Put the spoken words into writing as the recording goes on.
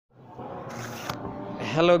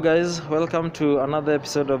Hello guys, welcome to another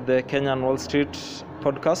episode of the Kenyan Wall Street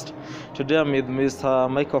podcast. Today I'm with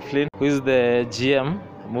Mr. Michael Flynn, who is the GM,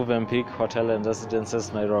 Movenpick Hotel and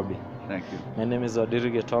Residences, Nairobi. Thank you. My name is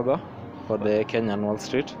Odiri Getogo for the Kenyan Wall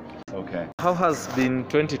Street. Okay. How has been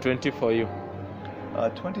 2020 for you?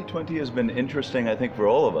 2020 has been interesting, I think, for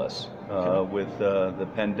all of us. With the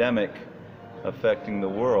pandemic affecting the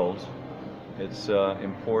world, it's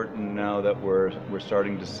important now that we're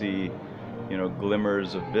starting to see,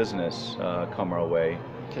 glimmers of business come our way.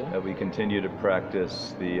 Okay. That we continue to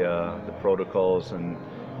practice the protocols and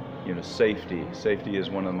safety. Safety is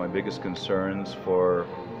one of my biggest concerns for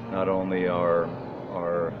not only our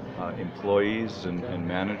employees and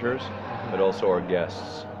managers, but also our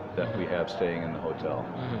guests that we have staying in the hotel.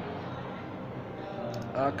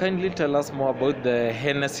 Kindly tell us more about the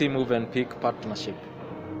Hennessy Movenpick partnership.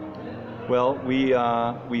 Well, we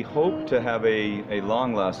hope to have a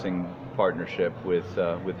long-lasting partnership with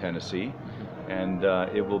Hennessy, and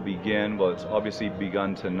it will begin. Well, it's obviously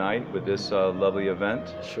begun tonight with this lovely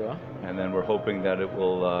event. Sure. And then we're hoping that it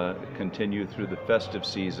will continue through the festive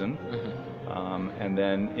season, and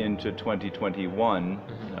then into 2021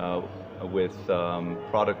 with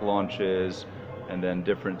product launches and then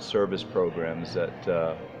different service programs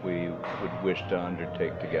that we would wish to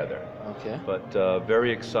undertake together. Okay. But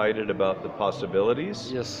very excited about the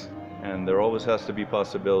possibilities. Yes. And there always has to be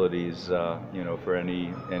possibilities, for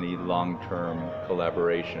any long-term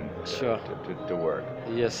collaboration Sure. to work.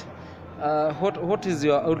 Yes. What is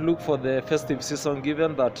your outlook for the festive season,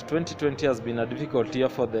 given that 2020 has been a difficult year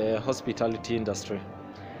for the hospitality industry?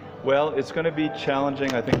 Well, it's going to be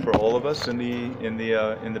challenging, I think, for all of us in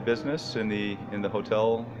the business, in the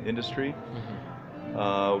hotel industry,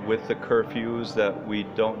 with the curfews that we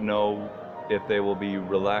don't know if they will be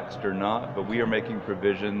relaxed or not. But we are making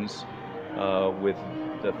provisions with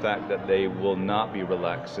the fact that they will not be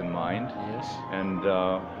relaxed in mind. Yes. And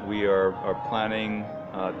we are planning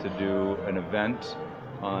to do an event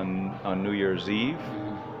on New Year's Eve,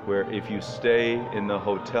 where if you stay in the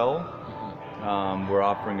hotel, we're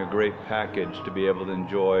offering a great package to be able to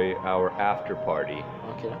enjoy our after party,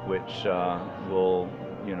 Okay. which will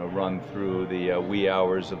run through the wee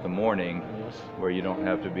hours of the morning, Yes. where you don't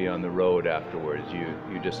have to be on the road afterwards.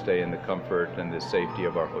 You just stay in the comfort and the safety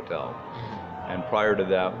of our hotel. And prior to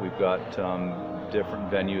that, we've got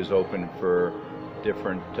different venues open for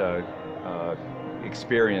different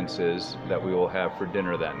experiences that we will have for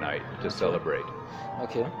dinner that night to celebrate.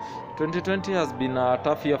 Okay. 2020 has been a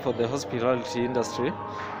tough year for the hospitality industry.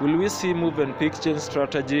 Will we see Movenpick change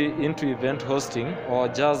strategy into event hosting or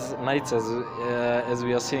jazz nights, as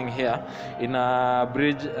we are seeing here, in a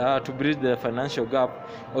bridge to bridge the financial gap,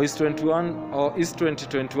 or is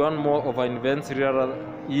 2021 more of an events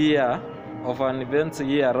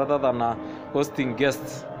year rather than hosting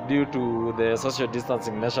guests due to the social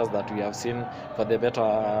distancing measures that we have seen for the better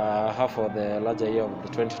half of the larger year of the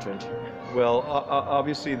 2020? Well,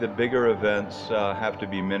 obviously the bigger events have to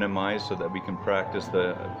be minimized so that we can practice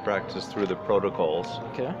through the protocols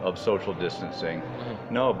of social distancing.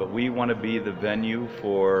 No, but we want to be the venue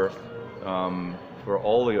for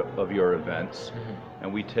all of your events,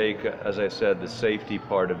 and we take, as I said, the safety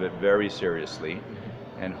part of it very seriously.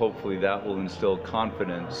 And hopefully that will instill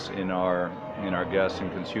confidence in our guests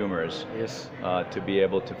and consumers. Yes. To be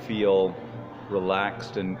able to feel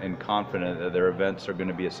relaxed and confident that their events are going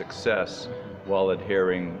to be a success while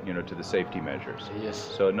adhering, to the safety measures. Yes.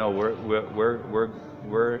 So no,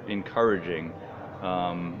 we're encouraging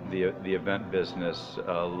the event business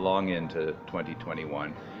long into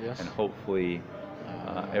 2021, Yes. and hopefully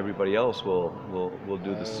everybody else will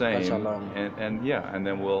do the same, and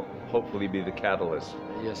then we'll hopefully be the catalyst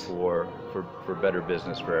Yes. for better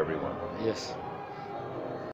business for everyone. Yes.